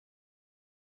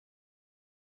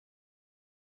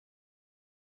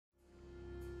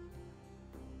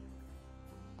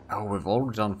Oh, we've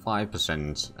already done 5%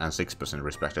 and 6%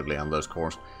 respectively on those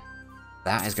cores.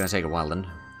 That is going to take a while then.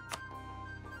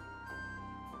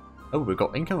 Oh, we've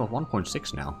got income of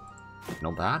 1.6 now.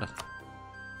 Not bad.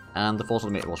 And the force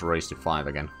limit was raised to 5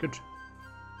 again. Good.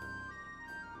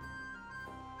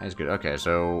 That's good. Okay,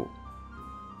 so...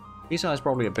 Pisa is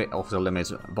probably a bit off the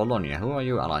limits. Bologna, who are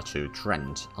you allied to?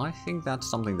 Trent. I think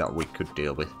that's something that we could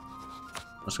deal with.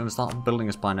 I'm just going to start building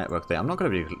a spy network there. I'm not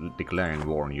going to be declaring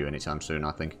war on you anytime soon,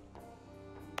 I think.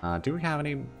 Do we have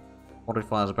any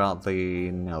modifiers about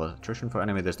the... No, the attrition for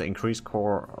enemy. There's the increased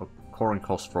coring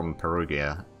cost from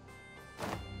Perugia.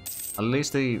 At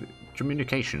least the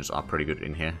communications are pretty good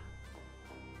in here.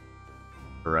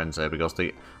 Florence, because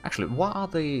the... Actually, what are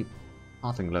the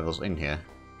pathing levels in here?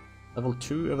 Level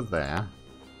 2 over there.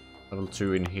 Level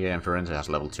 2 in here, and Florence has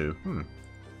level 2.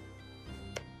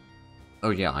 Oh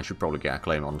yeah, I should probably get a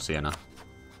claim on Siena.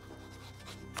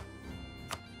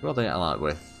 Who are they allied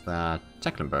with?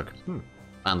 Tecklenburg.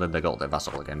 And then they got their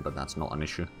vassal again, but that's not an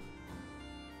issue.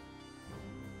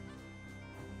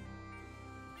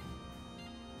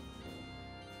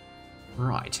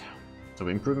 Right. So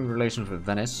we're improving relations with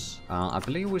Venice. I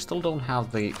believe we still don't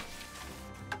have the...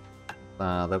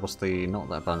 there was the... Not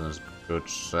the abundance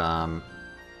goods.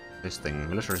 This thing.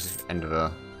 Military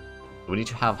endeavor. We need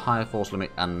to have higher force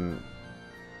limit and...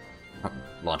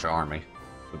 larger army.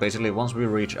 So basically, once we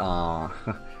reach our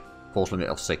force limit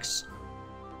of 6,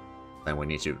 then we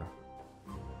need to...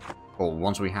 Or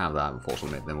once we have that force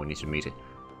limit, then we need to meet it.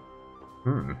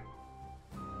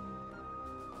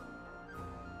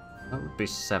 That would be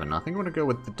 7. I think I'm going to go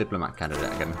with the diplomat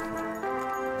candidate again.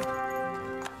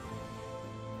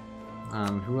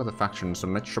 Who are the factions? So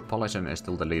Metropolitan is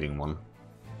still the leading one.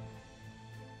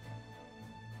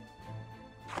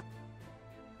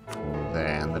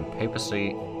 And then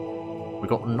Papacy. We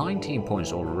got 19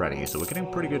 points already, so we're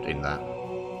getting pretty good in that.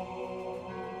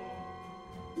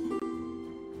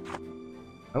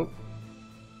 Oh.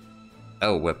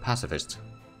 Oh, we're pacifist.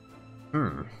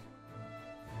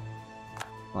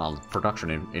 Well,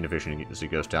 production inefficiency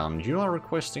goes down. You are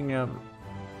requesting... You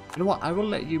know what? I will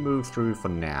let you move through for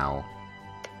now.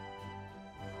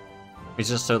 It's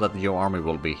just so that your army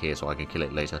will be here so I can kill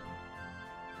it later.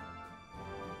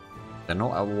 They're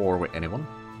not at war with anyone.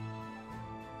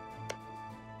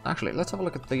 Actually, let's have a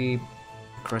look at the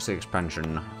aggressive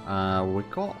expansion. We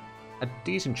got a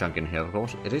decent chunk in here, of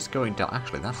course. It is going down.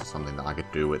 Actually, that's something that I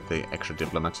could do with the extra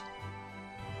diplomats.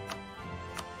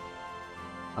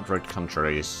 Upgrade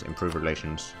countries, improve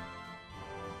relations.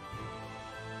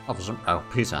 Oh,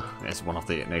 Pisa is one of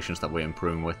the nations that we're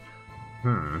improving with.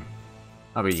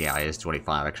 I mean, yeah, it's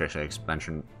 25 extra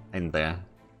expansion in there.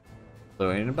 So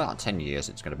in about 10 years,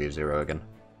 it's going to be 0 again.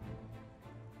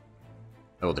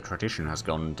 Oh, the tradition has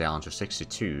gone down to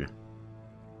 62.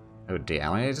 Oh dear,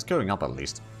 I mean, it's going up at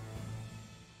least.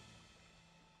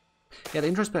 Yeah, the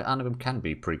interest per annum can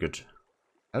be pretty good.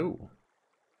 Oh.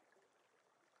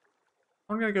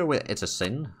 I'm going to go with it's a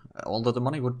sin, although the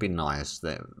money would be nice.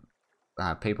 The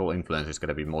papal influence is going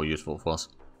to be more useful for us.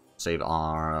 Save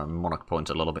our monarch points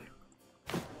a little bit.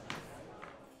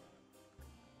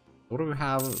 What do we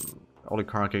have?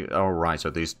 Oligarchy. Oh, right, so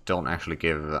these don't actually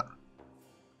give...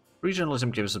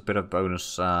 Regionalism gives a bit of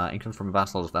bonus. Income from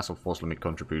vassals, vassal force limit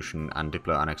contribution, and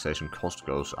Diplo annexation cost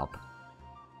goes up.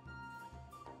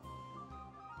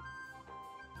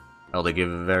 Oh, they give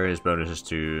various bonuses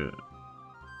to...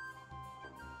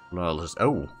 Loyalists.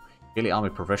 Oh! Daily army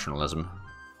professionalism.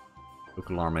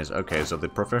 Local armies. Okay, so the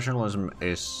professionalism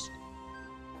is...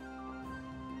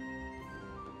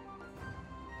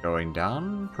 going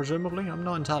down, presumably? I'm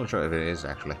not entirely sure if it is,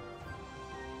 actually.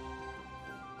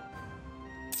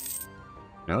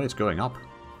 No, it's going up.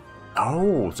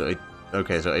 Oh, so it...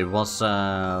 Okay, so it was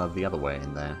the other way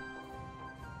in there.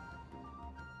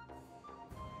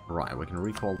 Right, we can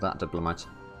recall that diplomat.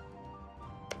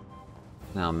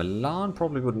 Now, Milan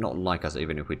probably would not like us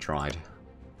even if we tried.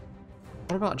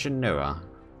 What about Genoa?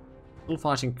 Still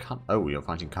fighting Oh, you're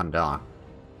fighting Kandar.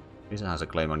 Pisa has a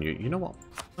claim on you. You know what?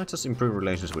 Let's just improve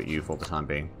relations with you for the time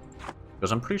being.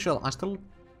 Because I'm pretty sure I still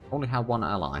only have one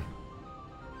ally.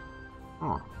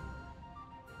 Oh.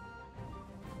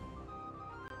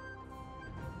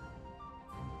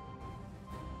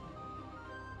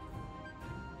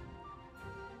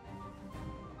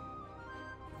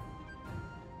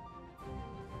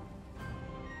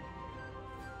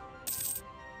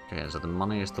 Okay, so the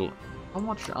money is still... How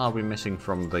much are we missing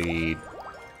from the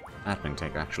admin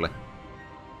tech, actually?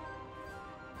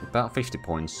 About 50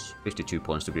 points. 52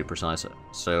 points to be precise.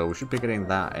 So we should be getting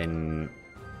that in...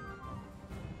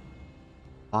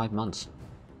 5 months.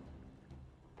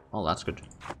 Oh, that's good.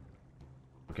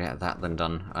 Get that then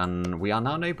done. And we are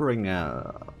now neighbouring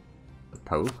the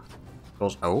Pope.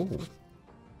 Because, oh,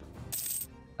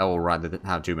 right, they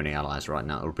have too many allies right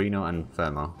now. Urbino and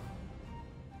Fermo.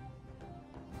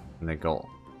 And they got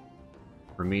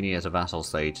Romania as a vassal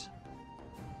state.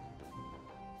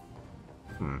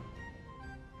 So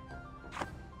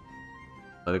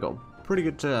they've got a pretty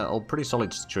good, or pretty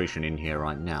solid situation in here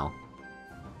right now.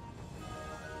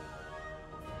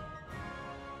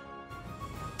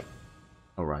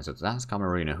 Alright, so that's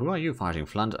Camarina. Who are you fighting?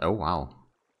 Flanders? Oh, wow.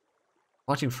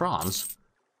 Fighting France?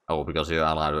 Oh, because you're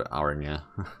allied with Aranya.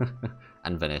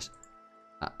 And Venice.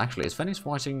 Actually, is Venice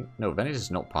fighting? No, Venice is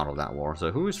not part of that war.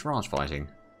 So who is France fighting?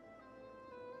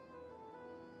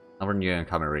 Aranya and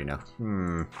Camarina.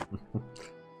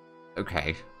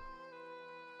 Okay.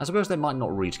 I suppose they might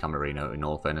not reach Camarino, in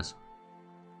all fairness.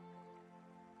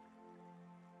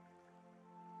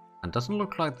 And doesn't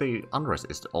look like the unrest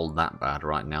is all that bad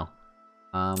right now.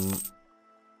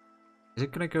 Is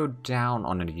it going to go down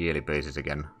on a yearly basis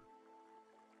again?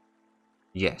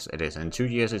 Yes, it is. In 2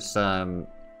 years, it's,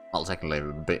 well, technically a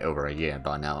bit over a year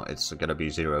by now. It's going to be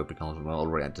 0 because we're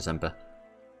already at December.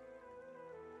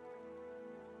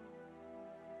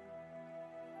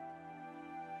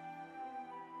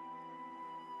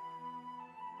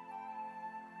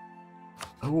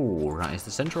 Oh, right. It's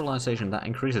the centralization that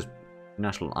increases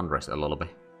national unrest a little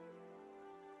bit.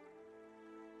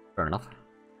 Fair enough.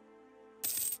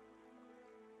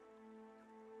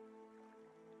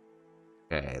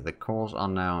 Okay, the cores are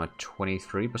now at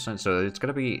 23%, so it's going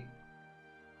to be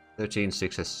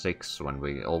 1366 when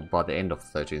we, or by the end of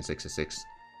 1366,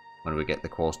 when we get the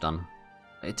cores done.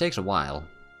 It takes a while.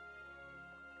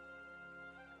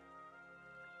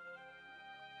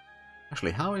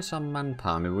 Actually, how is our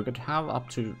manpower? I mean, we could have up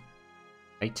to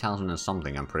 8,000 and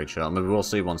something, I'm pretty sure. I mean, we'll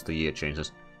see once the year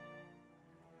changes.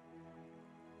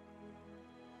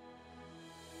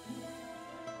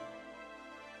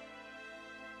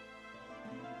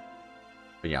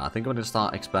 But yeah, I think I'm going to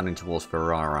start expanding towards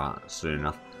Ferrara soon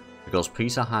enough. Because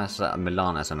Pisa has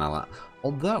Milan as an ally.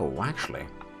 Although, actually,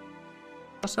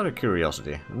 just out of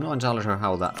curiosity, I'm not entirely sure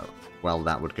how well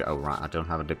that would go. Oh, right, I don't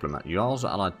have a diplomat. You're also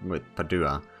allied with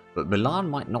Padua. But Milan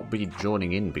might not be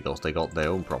joining in because they got their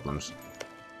own problems.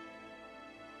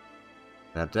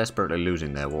 They're desperately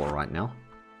losing their war right now.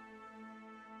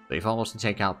 So if I was to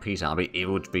take out Pisa, I mean, it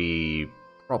would be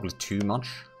probably too much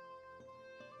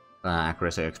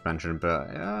accuracy expansion, but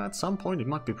at some point it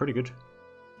might be pretty good.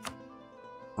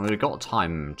 I mean, we got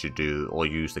time to do or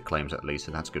use the claims at least,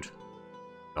 so that's good.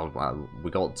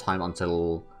 We got time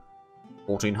until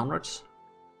 1400s.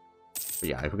 But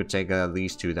yeah, if we could take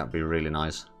these two, that'd be really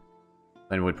nice.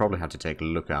 Then we'd probably have to take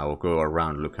Lucca or go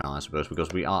around Lucca, I suppose,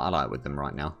 because we are allied with them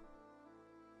right now.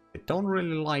 They don't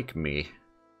really like me.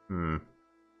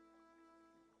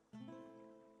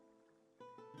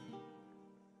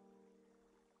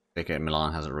 If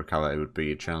Milan hasn't recovered, it would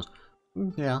be a chance.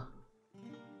 Yeah.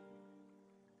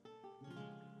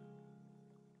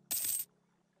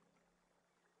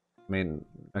 I mean,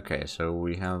 okay, so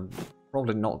we have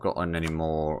probably not gotten any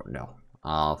more. No,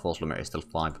 our force limit is still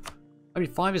 5. I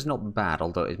mean, 5 is not bad,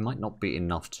 although it might not be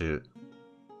enough to...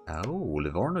 Oh,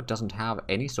 Livorno doesn't have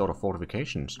any sort of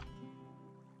fortifications.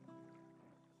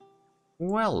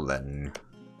 Well then.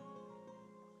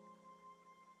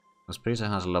 Pisa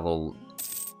has a level...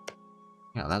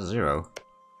 Yeah, that's 0.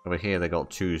 Over here they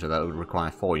got 2, so that would require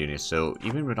 4 units. So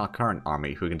even with our current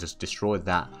army, if we can just destroy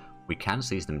that, we can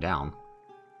seize them down.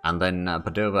 And then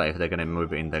Padova, if they're going to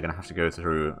move in, they're going to have to go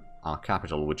through our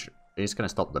capital, which is going to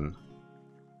stop them.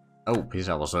 Oh,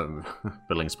 Pisa was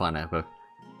building spy network.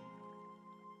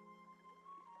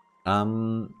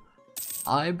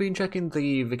 I've been checking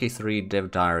the Wiki3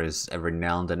 dev diaries every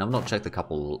now and then. I've not checked the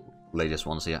couple latest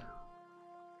ones yet.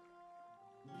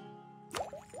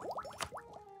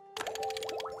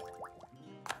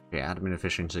 Okay, admin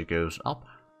efficiency goes up.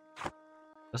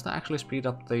 Does that actually speed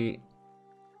up the...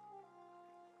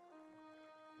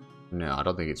 No, I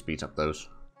don't think it speeds up those.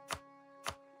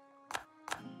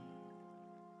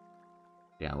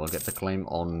 Yeah, we'll get the claim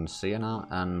on Siena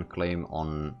and claim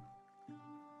on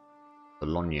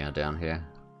Bologna down here.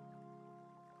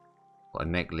 Or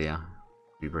Neglia,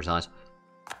 to be precise.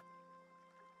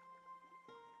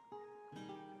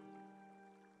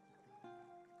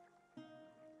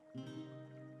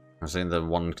 I've seen the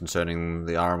one concerning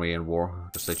the army and war,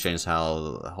 because they changed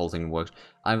how the whole thing works.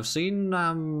 I've seen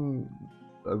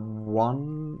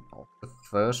one of the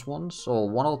first ones, or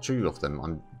 1 or 2 of them.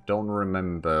 I don't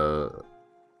remember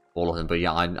all of them, but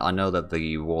yeah, I know that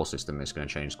the war system is going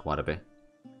to change quite a bit.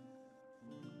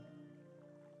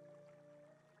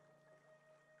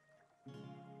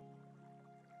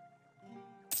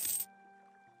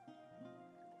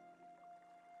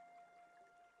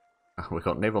 we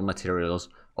got naval materials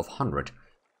of 100.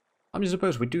 I mean,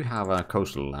 suppose we do have a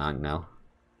coastal land now.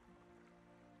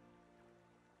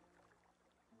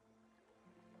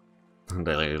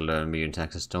 They learn MEIOU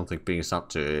taxes. Don't think being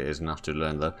sucked to is enough to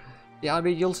learn though. Yeah, I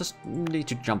mean, you'll just need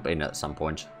to jump in at some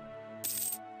point.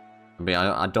 I mean,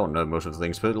 I don't know most of the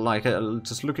things, but like,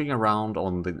 just looking around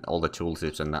on all the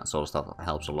tooltips and that sort of stuff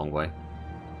helps a long way.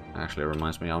 Actually, it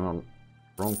reminds me, I'm on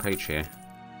the wrong page here.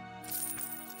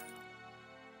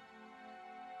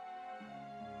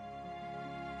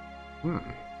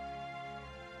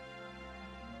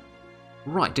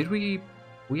 Right, did we...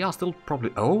 We are still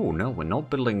probably... Oh, no, we're not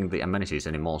building the amenities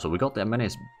anymore, so we got the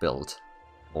amenities built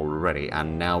already,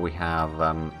 and now we have...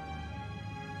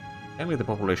 Apparently the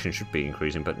population should be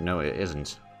increasing, but no, it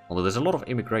isn't. Although there's a lot of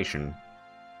immigration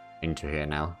into here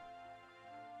now.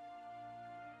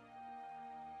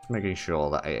 Just making sure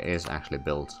that it is actually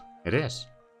built. It is.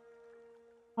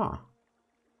 Huh.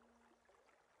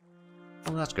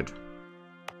 Well, that's good.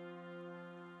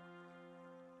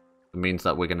 It means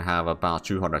that we can have about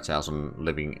 200,000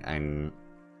 living in...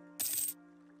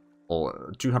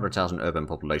 Or 200,000 urban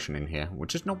population in here,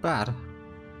 which is not bad.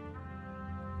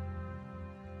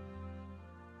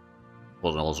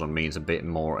 But it also means a bit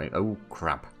more... Oh,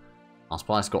 crap. Our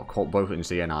spies got caught both in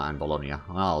Siena and Bologna.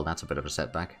 Well, that's a bit of a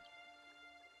setback.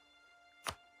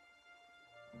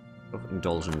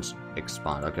 Indulgence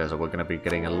expired. Okay, so we're going to be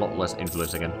getting a lot less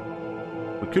influence again.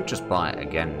 We could just buy it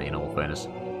again, in all fairness.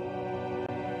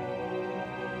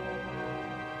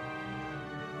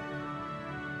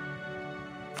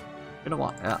 You know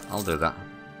what? Yeah, I'll do that.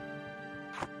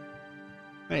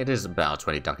 It is about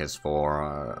 20 ducats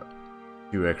for...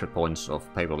 few extra points of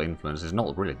papal influence is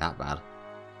not really that bad.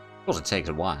 Of course, it takes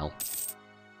a while.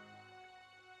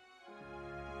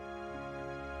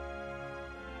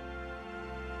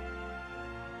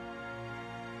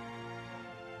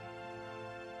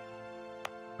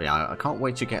 But yeah, I can't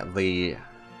wait to get the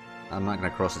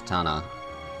Magna Crossetana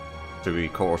to be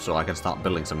core so I can start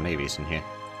building some navies in here.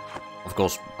 Of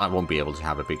course, I won't be able to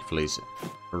have a big fleet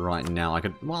right now. I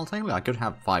could, well, technically I could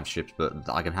have 5 ships, but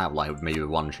I can have like maybe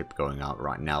 1 ship going out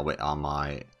right now with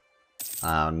my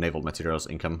naval materials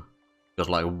income. Because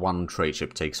like 1 trade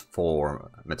ship takes 4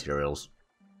 materials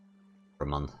per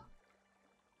month.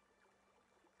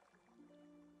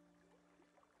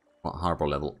 What harbor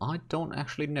level? I don't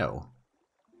actually know.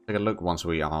 Take a look once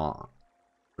we are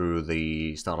through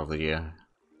the start of the year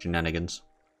shenanigans.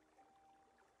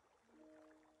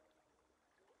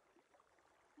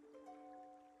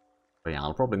 But yeah,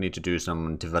 I'll probably need to do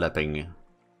some developing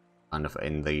kind of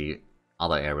in the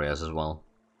other areas as well.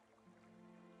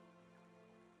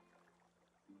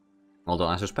 Although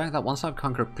I suspect that once I've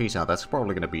conquered Pisa, that's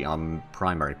probably going to be our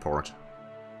primary port.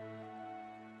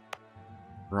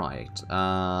 Right,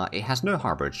 it has no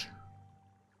harborage.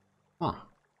 Huh.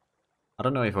 I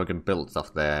don't know if I can build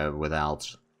stuff there without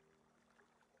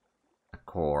a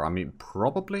core. I mean,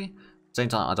 probably. At the same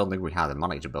time, I don't think we have the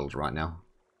money to build right now.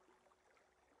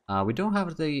 We don't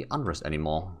have the unrest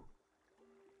anymore.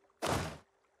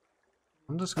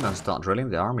 I'm just gonna start drilling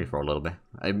the army for a little bit.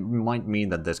 It might mean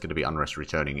that there's gonna be unrest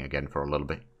returning again for a little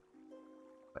bit.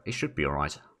 But it should be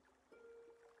alright.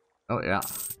 Oh yeah,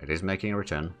 it is making a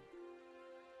return.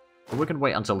 But we can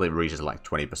wait until it reaches like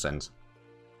 20%.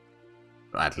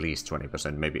 At least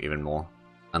 20%, maybe even more.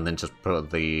 And then just put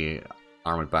the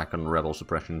army back on rebel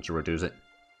suppression to reduce it.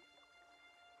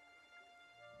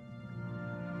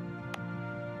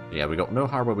 Yeah, we got no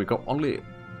harbor, we got only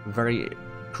very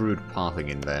crude pathing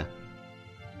in there.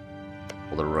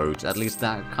 For the roads, at least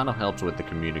that kind of helps with the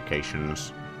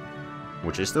communications.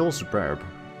 Which is still superb.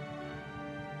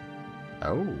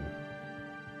 Oh.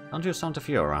 County of Santa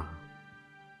Fiora.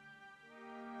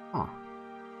 Huh.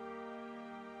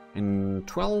 In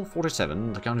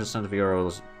 1247, the County of Santa Fiora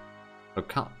was...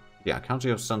 County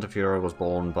of Santa Fiora was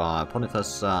born by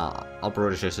Boniface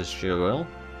Albericus Schiuel.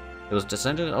 It was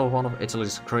descended of one of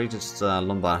Italy's greatest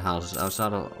Lombard houses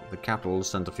outside of the capital,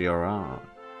 Santa Fiora.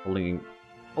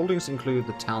 Holdings include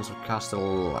the towns of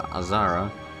Castel Azzara,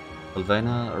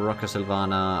 Silvana, Rocca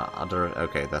Silvana, other...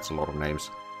 Okay, that's a lot of names.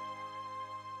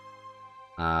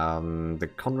 The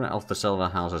convent of the Silva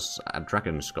houses a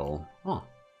dragon skull. Oh.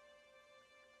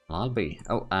 Well, I'll be.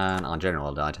 Oh, and our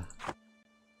general died.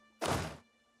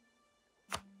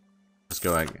 Let's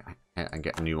go ahead and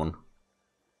get a new one.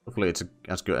 Hopefully it's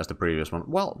as good as the previous one.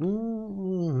 Well,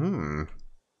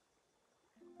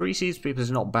 3 siege people is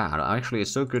not bad. Actually,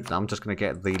 it's so good that I'm just going to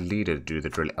get the leader to do the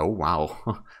drilling. Oh,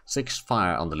 wow. 6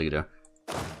 fire on the leader.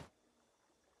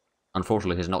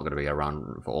 Unfortunately, he's not going to be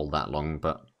around for all that long,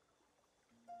 but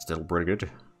still pretty good.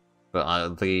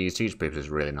 But the siege people is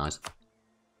really nice.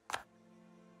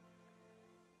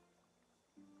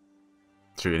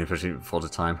 too inefficient for the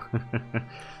time.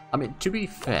 I mean, to be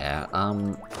fair,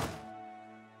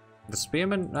 the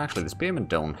spearmen, actually, the spearmen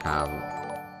don't have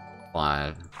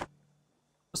fire.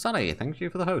 Sunny, thank you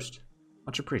for the host.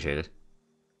 Much appreciated.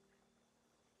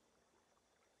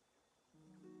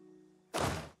 But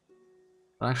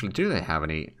actually, do they have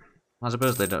any? I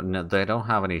suppose they don't. They don't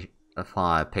have any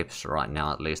fire pips right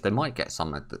now. At least they might get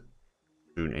some at the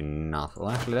soon enough.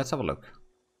 Well, actually, let's have a look.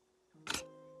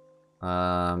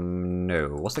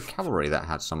 No. Was the cavalry that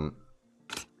had some?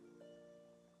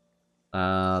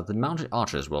 The mounted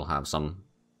archers will have some.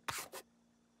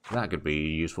 That could be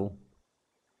useful.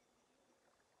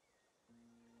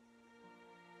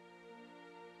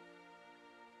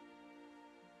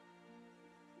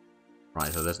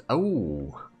 Right, so there's...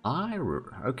 Oh!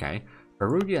 Okay.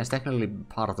 Perugia is technically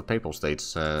part of the Papal States,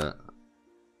 so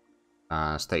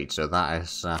that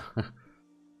is...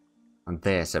 and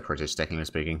they're separatists, technically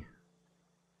speaking.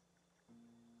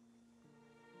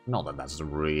 Not that that's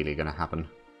really gonna happen.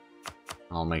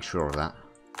 I'll make sure of that.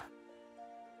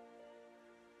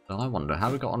 So I wonder,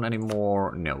 have we gotten any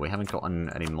more... No, we haven't gotten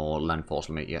any more land force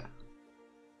limit yet.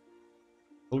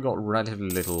 We've got relatively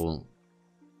little...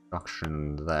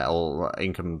 production there, or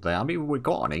income there. I mean, we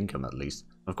got an income at least.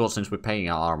 Of course, since we're paying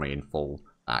our army in full,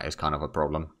 that is kind of a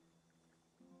problem.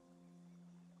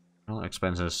 Well,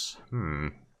 expenses.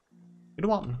 You know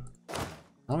what?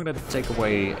 I'm going to take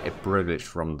away a privilege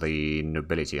from the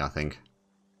nobility, I think.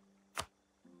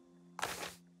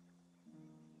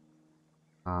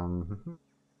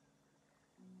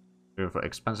 Go for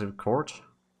expensive court.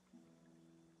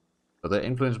 So the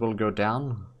influence will go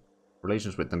down.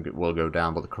 Relations with them will go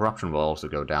down, but the corruption will also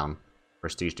go down.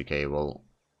 Prestige decay will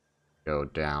go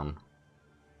down.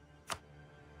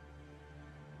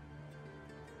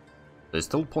 There's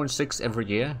still 0.6 every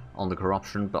year on the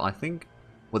corruption, but I think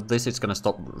with this it's going to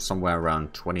stop somewhere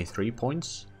around 23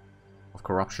 points of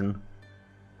corruption.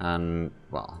 And,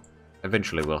 well,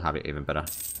 eventually we'll have it even better.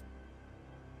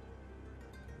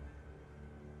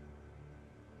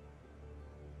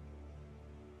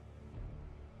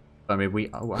 I mean,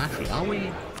 actually, are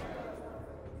we?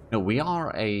 No, we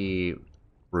are a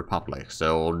republic,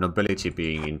 so nobility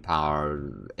being in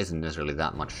power isn't necessarily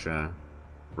that much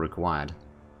required.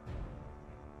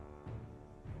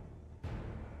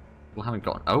 We haven't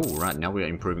got... Oh, right, now we're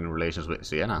improving relations with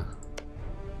Siena.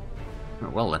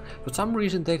 Well then, for some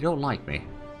reason they don't like me.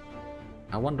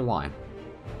 I wonder why.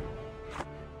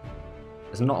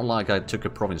 It's not like I took a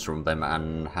province from them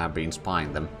and have been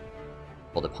spying them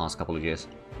for the past couple of years.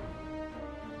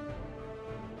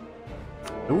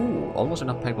 Ooh, almost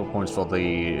enough papal points for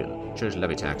the church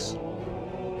levy tax.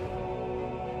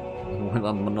 With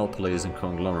monopolies and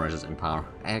conglomerates in power.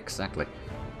 Exactly.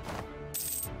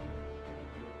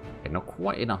 Okay, not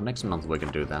quite enough. Next month we can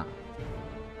do that.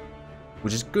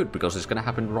 Which is good, because it's going to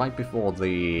happen right before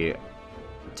the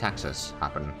taxes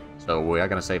happen. So we are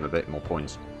going to save a bit more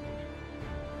points.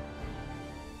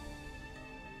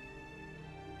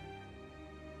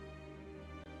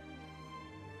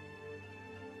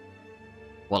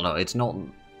 Well, no, it's not...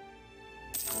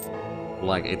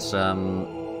 Like, it's,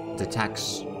 the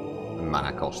tax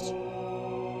mana cost.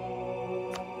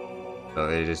 So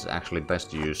it is actually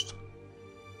best used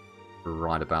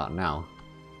right about now.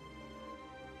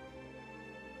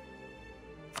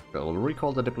 So we'll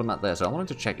recall the diplomat there. So I wanted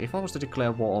to check if I was to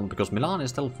declare war on... Because Milan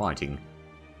is still fighting.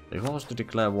 If I was to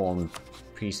declare war on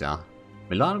Pisa,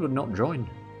 Milan would not join.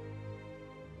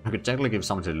 I could technically give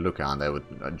someone to look at and they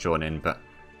would join in, but...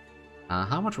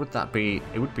 how much would that be?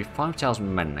 It would be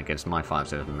 5,000 men against my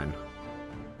 5,000 men.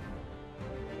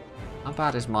 How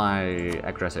bad is my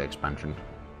aggressive expansion?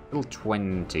 Still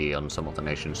 20 on some of the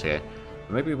nations here.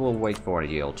 Maybe we'll wait for a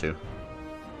year or two.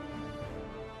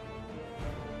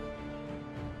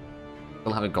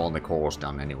 Still haven't gotten the cores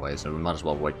done anyway, so we might as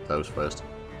well wait for those first.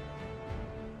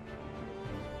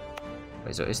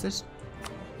 Wait, so is this...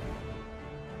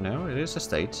 No, it is a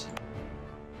state.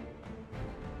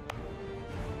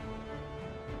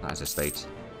 That is a state.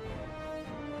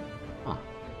 Huh.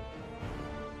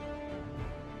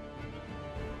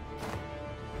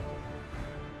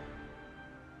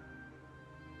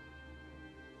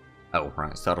 Oh,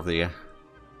 right, start of the year.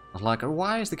 I was like,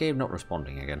 why is the game not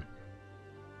responding again?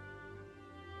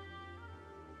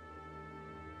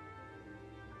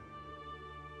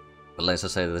 But let's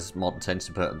just say this mod tends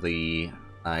to put the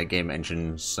game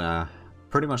engines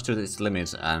pretty much to its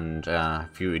limits and a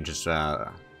few inches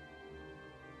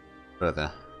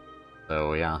further.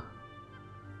 So yeah.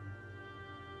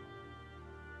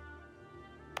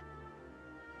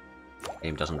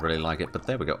 Game doesn't really like it, but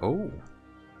there we go. Oh,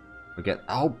 we get...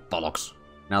 Oh, bollocks!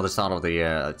 Now the start of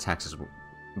the taxes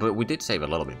But we did save a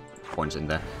little bit points in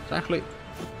there. So actually,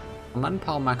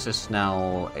 manpower max is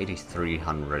now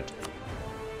 8,300.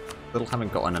 Still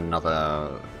haven't gotten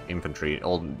another infantry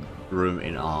or room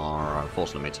in our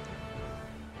force limit.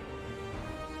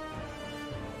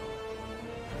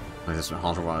 Like this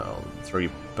hard to 3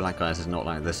 black guys is not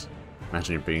like this.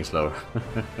 Imagine it being slow.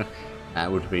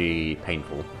 That would be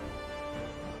painful.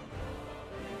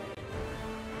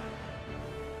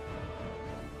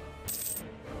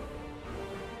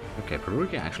 Okay,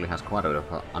 Perugia actually has quite a bit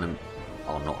of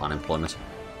not unemployment.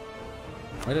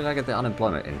 Where did I get the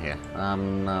unemployment in here?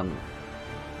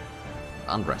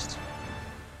 Unrest.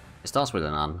 It starts with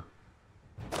an un.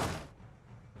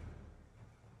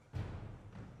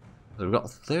 So we've got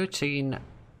 13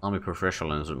 army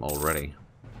professionalism already.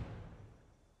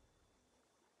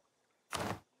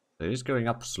 It is going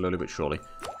up slowly but surely.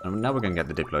 And now we're going to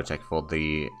get the Diplotech for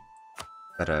the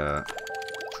better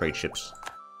trade ships.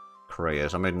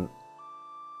 Couriers, I mean...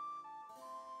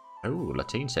 Oh,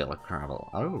 Latin sailor caravel.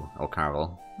 Oh, or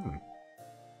caravel.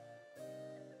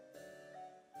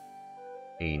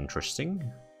 Interesting.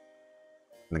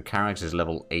 And the Carax is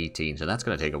level 18, so that's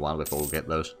going to take a while before we get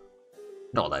those.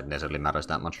 Not that it necessarily matters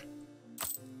that much.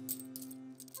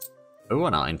 Oh,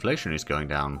 and our inflation is going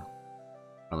down.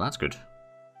 Well, that's good.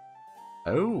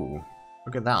 Oh,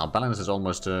 look at that. Our balance is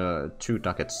almost 2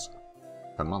 ducats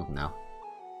per month now.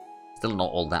 Still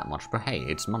not all that much, but hey,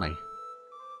 it's money.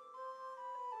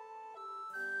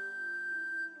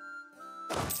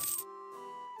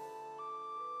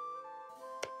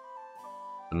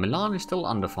 Milan is still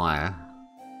under fire.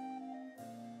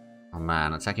 Oh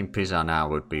man, attacking Pisa now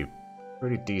would be a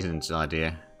pretty decent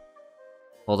idea.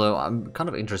 Although I'm kind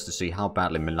of interested to see how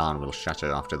badly Milan will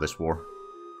shatter after this war.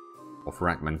 Or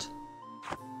fragment.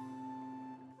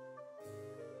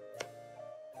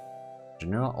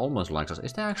 Genoa almost likes us.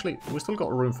 Is there actually... We still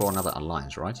got room for another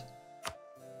alliance, right?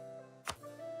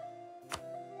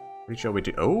 Pretty sure we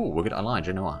do... Oh, we're going to ally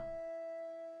Genoa.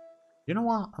 You know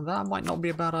what? That might not be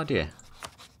a bad idea.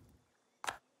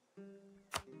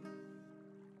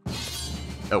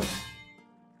 Oh.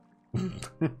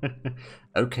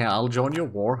 Okay, I'll join your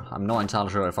war. I'm not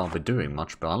entirely sure if I'll be doing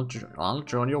much, but I'll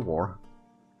join your war.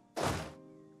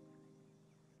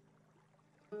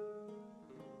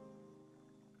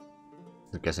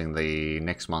 I'm guessing the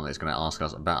next month is going to ask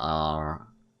us about our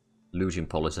looting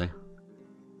policy.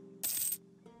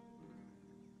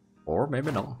 Or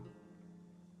maybe not.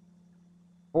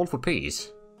 All for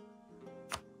peace.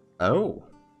 Oh.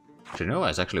 Genoa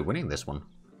is actually winning this one.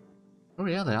 Oh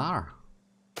yeah, they are.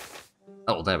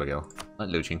 Oh, there we go. Like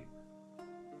looting.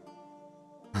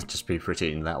 That'd just be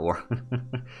pretty in that war.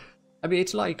 I mean,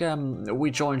 it's like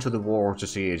we joined to the war to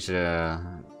see it,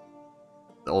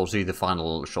 or see the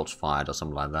final shots fired or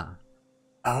something like that.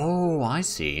 Oh, I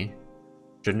see.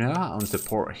 Genoa owns the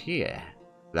port here.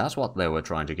 That's what they were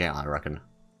trying to get, I reckon.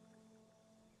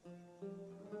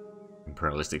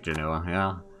 Imperialistic Genoa,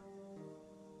 yeah.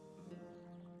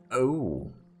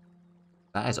 Oh.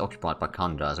 That is occupied by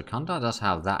Kanda, so Kanda does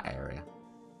have that area.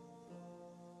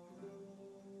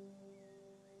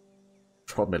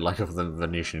 Probably like of the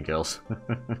Venetian girls.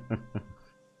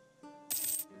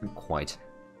 Quite.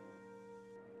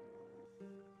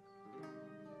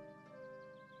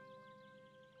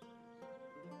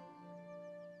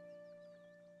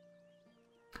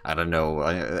 I don't know,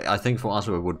 I think for us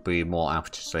it would be more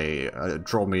apt to say,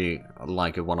 draw me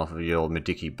like one of your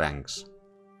Medici banks.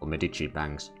 Or Medici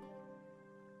banks.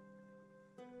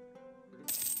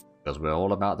 Because we're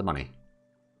all about the money.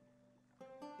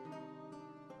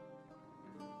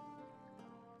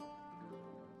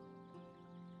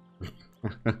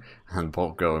 And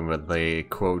Bob going with the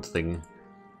quote thing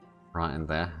right in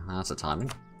there. That's the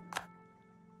timing.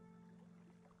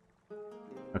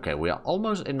 Okay, we are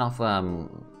almost enough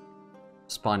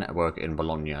spy network in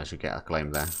Bologna to get a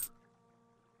claim there.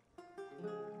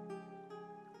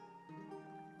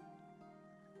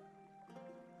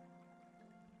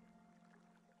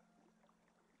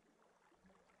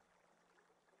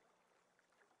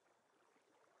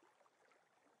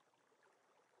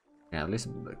 Yeah, at least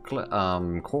the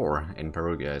core in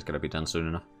Perugia is going to be done soon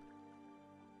enough.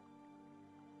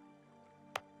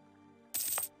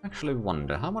 Actually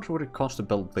wonder, how much would it cost to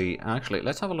build the... Actually,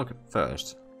 let's have a look at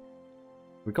first.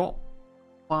 We got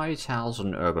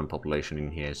 5,000 urban population in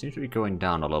here. It seems to be going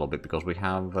down a little bit because we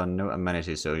have no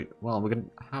amenities. So, well, we're going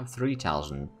to have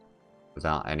 3,000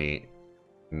 without any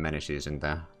amenities in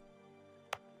there.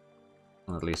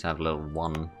 We'll at least have level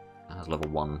 1. That has level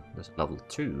 1. There's level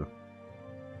 2.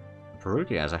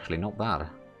 Perugia is actually not bad.